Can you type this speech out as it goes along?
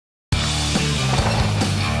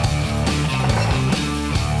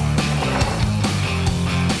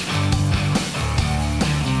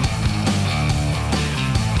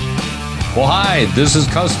Well, hi, this is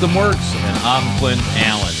Custom Works, and I'm Clint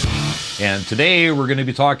Allen. And today we're going to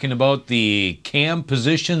be talking about the cam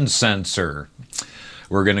position sensor.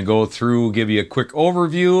 We're going to go through, give you a quick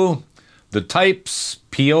overview, the types,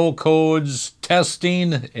 PO codes,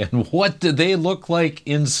 testing, and what do they look like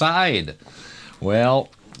inside? Well,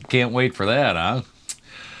 can't wait for that, huh?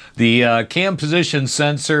 The cam position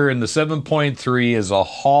sensor in the 7.3 is a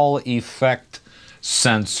Hall effect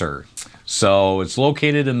sensor. So it's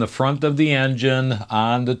located in the front of the engine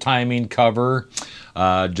on the timing cover,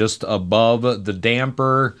 just above the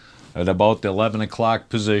damper at about the 11 o'clock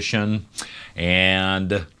position.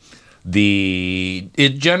 And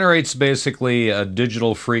it generates basically a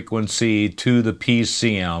digital frequency to the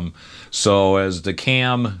PCM. So as the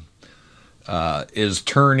cam is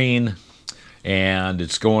turning and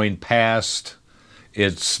it's going past,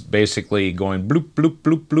 it's basically going bloop, bloop,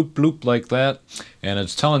 bloop, bloop, bloop like that. And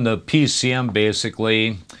it's telling the PCM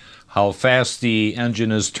basically how fast the engine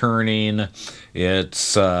is turning.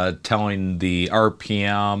 It's telling the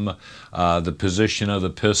RPM, the position of the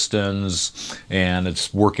pistons, and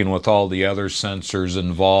it's working with all the other sensors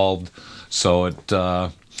involved. So it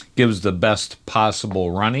gives the best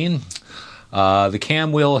possible running. The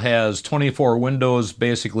cam wheel has 24 windows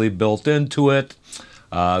basically built into it.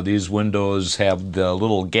 These windows have the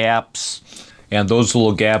little gaps, and those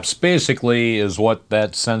little gaps basically is what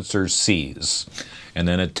that sensor sees. And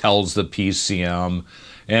then it tells the PCM,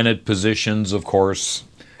 and it positions, of course,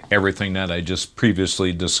 everything that I just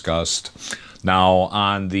previously discussed. Now,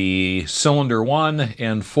 on the cylinder 1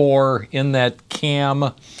 and 4 in that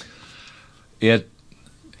cam, it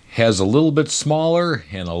has a little bit smaller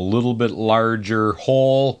and a little bit larger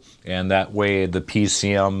hole, and that way the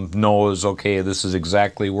PCM knows, okay, this is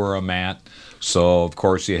exactly where I'm at. So of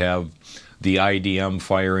course you have the IDM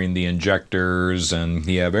firing the injectors, and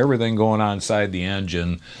you have everything going on inside the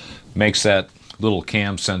engine. Makes that little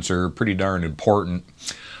cam sensor pretty darn important.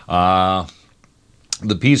 The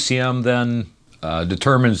PCM then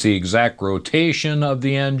determines the exact rotation of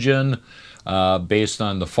the engine based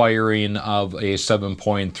on the firing of a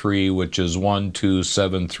 7.3, which is 1, 2,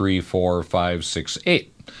 7, 3, 4, 5, 6, 8.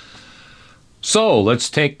 So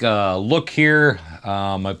let's take a look here.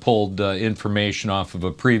 I pulled information off of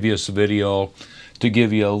a previous video to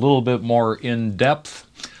give you a little bit more in depth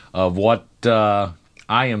of what I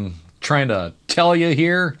am trying to tell you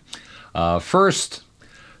here. First,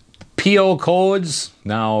 PO codes.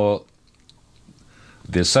 Now,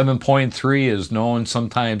 the 7.3 is known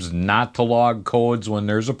sometimes not to log codes when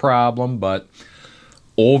there's a problem, but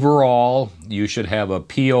overall, you should have a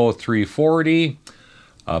PO 340,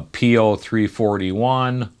 a PO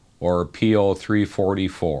 341, or a PO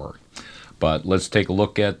 344. But let's take a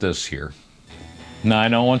look at this here. Now, I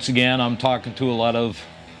know once again I'm talking to a lot of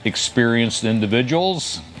experienced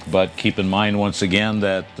individuals, but keep in mind once again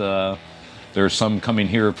that there's some coming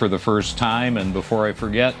here for the first time. And before I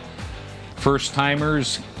forget, first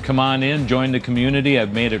timers, come on in, join the community.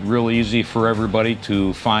 I've made it real easy for everybody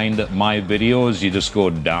to find my videos. You just go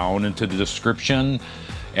down into the description.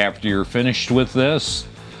 After you're finished with this,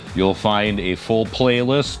 you'll find a full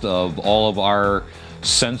playlist of all of our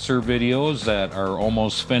sensor videos that are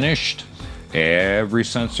almost finished. Every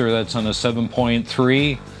sensor that's on the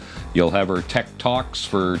 7.3. You'll have our tech talks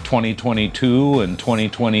for 2022 and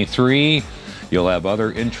 2023. You'll have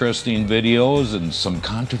other interesting videos and some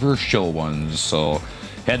controversial ones. So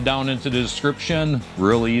head down into the description.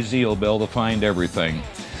 Real easy. You'll be able to find everything.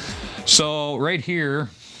 So right here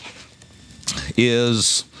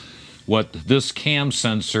is what this cam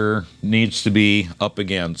sensor needs to be up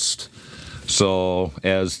against. So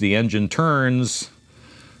as the engine turns,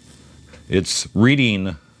 it's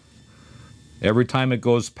reading every time it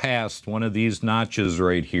goes past one of these notches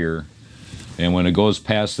right here. And when it goes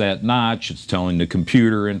past that notch, it's telling the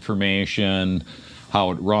computer information,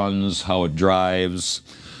 how it runs, how it drives,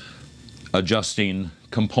 adjusting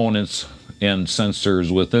components and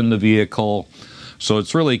sensors within the vehicle. So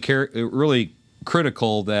it's really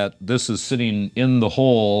critical that this is sitting in the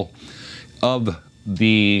hole of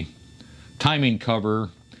the timing cover,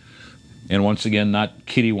 and once again, not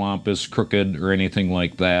kittywampus, crooked, or anything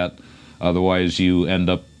like that. Otherwise, you end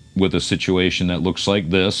up with a situation that looks like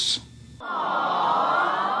this.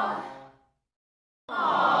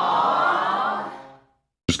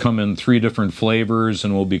 There's come in 3 different flavors,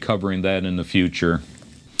 and we'll be covering that in the future.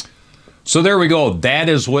 So there we go. That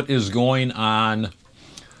is what is going on.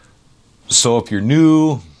 So if you're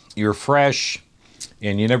new, you're fresh,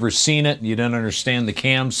 and you never seen it, and you didn't understand the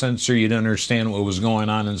cam sensor, you didn't understand what was going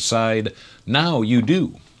on inside, now you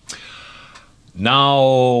do.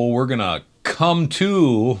 Now we're gonna come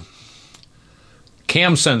to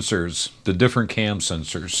Cam sensors, the different cam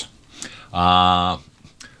sensors.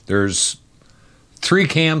 There's 3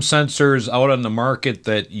 cam sensors out on the market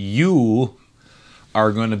that you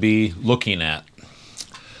are going to be looking at.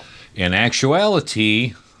 In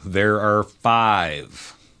actuality, there are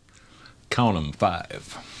 5. Count them,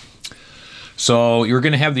 5. So you're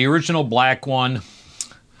going to have the original black one.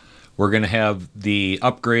 We're going to have the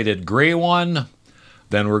upgraded gray one.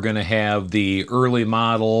 Then we're going to have the early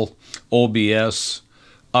model OBS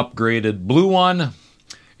upgraded blue one.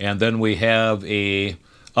 And then we have a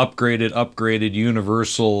upgraded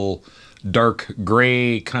universal dark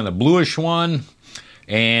gray kind of bluish one.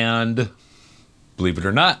 And believe it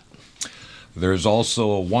or not, there's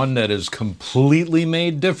also one that is completely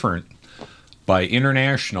made different by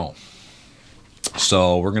International.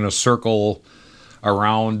 So we're going to circle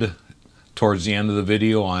around towards the end of the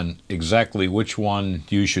video on exactly which one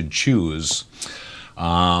you should choose.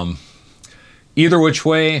 Either which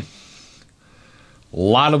way, a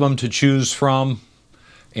lot of them to choose from,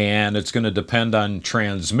 and it's going to depend on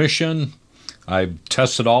transmission. I've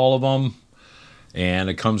tested all of them, and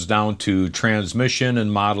it comes down to transmission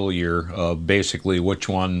and model year of basically which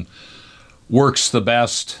one works the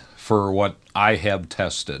best for what I have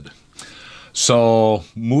tested. So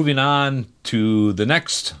moving on to the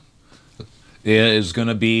next is going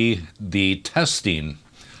to be the testing.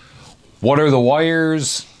 What are the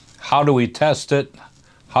wires? How do we test it?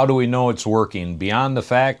 How do we know it's working? Beyond the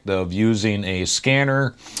fact of using a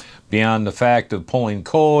scanner, beyond the fact of pulling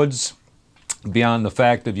codes, beyond the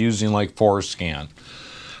fact of using like ForeScan.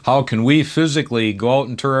 How can we physically go out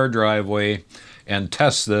into our driveway and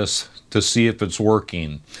test this to see if it's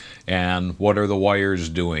working? And what are the wires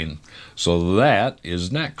doing? So that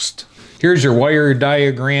is next. Here's your wire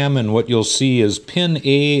diagram, and what you'll see is pin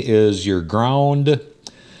A is your ground,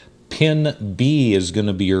 pin B is going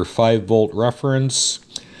to be your 5-volt reference,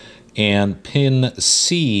 and pin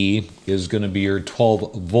C is going to be your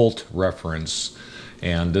 12-volt reference.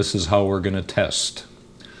 And this is how we're going to test.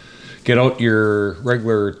 Get out your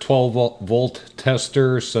regular 12-volt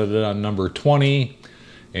tester, set it on number 20,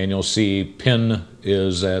 and you'll see pin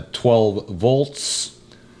is at 12 volts.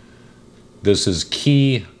 This is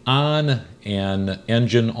key on and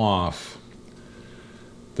engine off.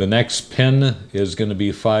 The next pin is going to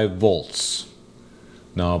be 5 volts.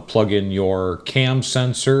 Now plug in your cam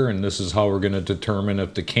sensor, and this is how we're going to determine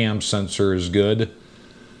if the cam sensor is good.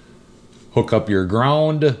 Hook up your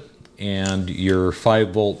ground and your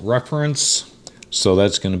 5-volt reference. So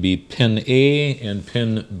that's going to be pin A and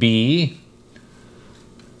pin B.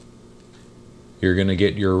 You're going to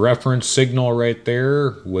get your reference signal right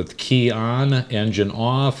there with key on, engine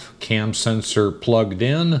off, cam sensor plugged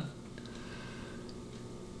in.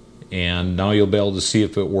 And now you'll be able to see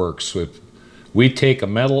if it works. So if we take a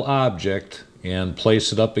metal object and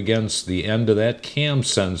place it up against the end of that cam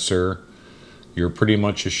sensor, you're pretty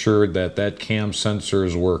much assured that that cam sensor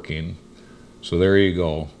is working. So there you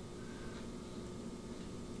go.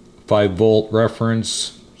 5-volt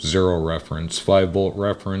reference, 0 reference. 5-volt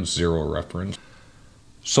reference, 0 reference.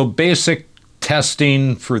 So basic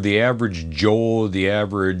testing for the average Joe, the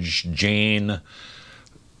average Jane,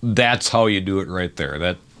 that's how you do it right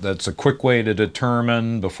there. That's a quick way to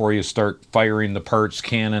determine before you start firing the parts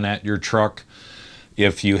cannon at your truck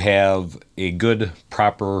if you have a good,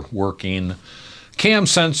 proper working cam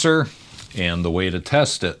sensor and the way to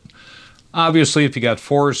test it. Obviously, if you got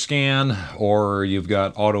ForeScan or you've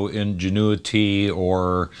got Auto Ingenuity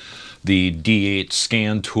or the D8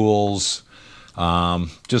 scan tools,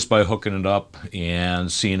 just by hooking it up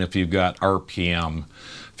and seeing if you've got RPM.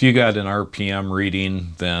 If you got an RPM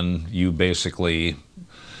reading, then you basically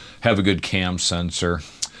have a good cam sensor.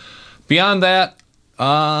 Beyond that,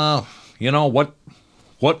 you know, what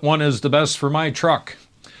one is the best for my truck?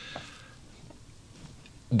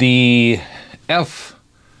 The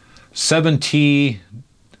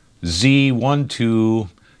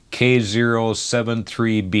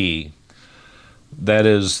F7TZ12K073B. That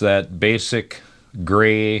is that basic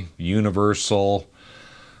gray universal.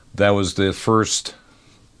 That was the first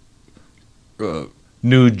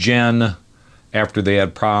new gen after they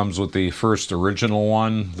had problems with the first original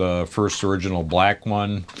one, the first original black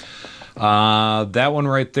one. That one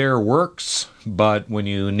right there works, but when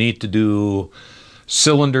you need to do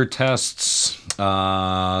cylinder tests,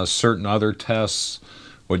 certain other tests,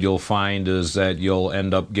 what you'll find is that you'll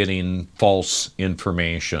end up getting false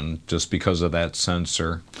information just because of that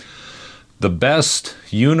sensor. The best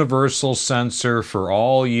universal sensor for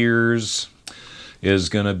all years is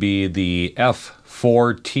going to be the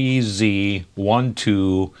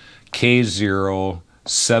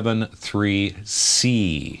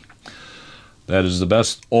F4TZ12K073C. That is the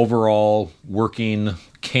best overall working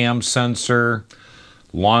cam sensor,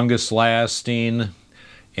 longest lasting,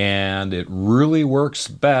 and it really works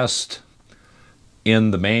best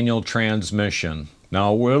in the manual transmission.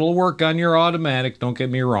 Now, it'll work on your automatic, don't get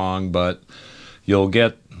me wrong, but you'll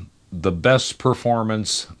get the best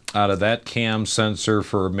performance out of that cam sensor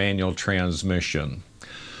for a manual transmission.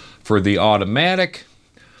 For the automatic,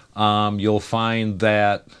 you'll find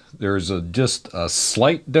that there's just a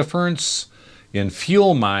slight difference in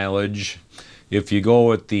fuel mileage if you go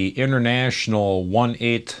with the International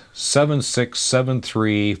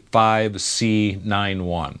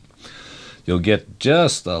 1876735C91. You'll get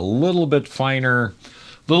just a little bit finer, a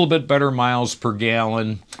little bit better miles per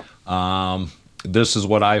gallon. This is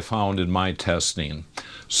what I found in my testing.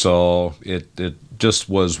 So it just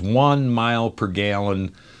was 1 mile per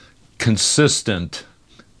gallon consistent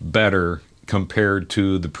better compared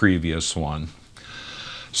to the previous one.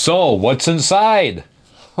 So what's inside?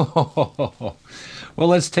 Well,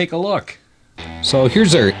 let's take a look. So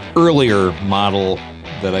here's our earlier model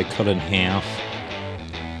that I cut in half.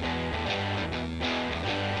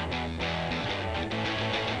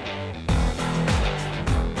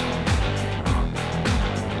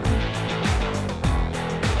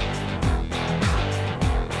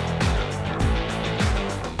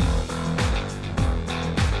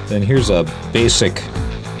 Then here's a basic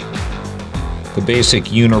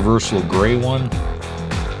universal gray one.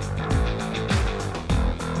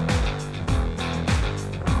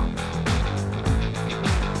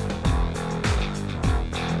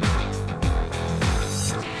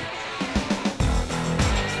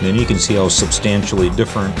 Then you can see how substantially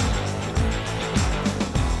different.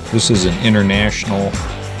 This is an international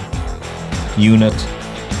unit.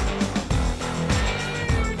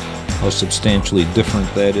 How substantially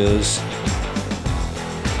different that is.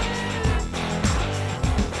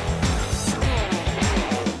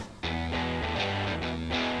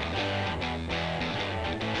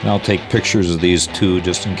 And I'll take pictures of these two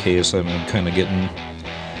just in case. I'm kind of getting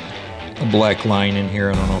a black line in here.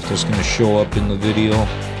 I don't know if that's going to show up in the video.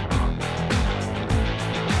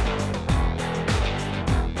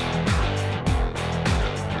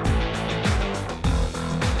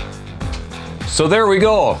 So there we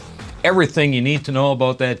go. Everything you need to know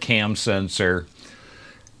about that cam sensor.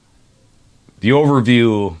 The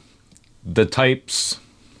overview, the types,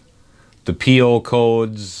 the PO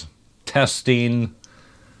codes, testing,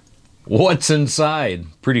 what's inside.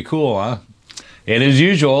 Pretty cool, huh? And as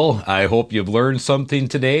usual, I hope you've learned something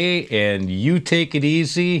today, and you take it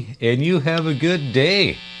easy and you have a good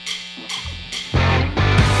day.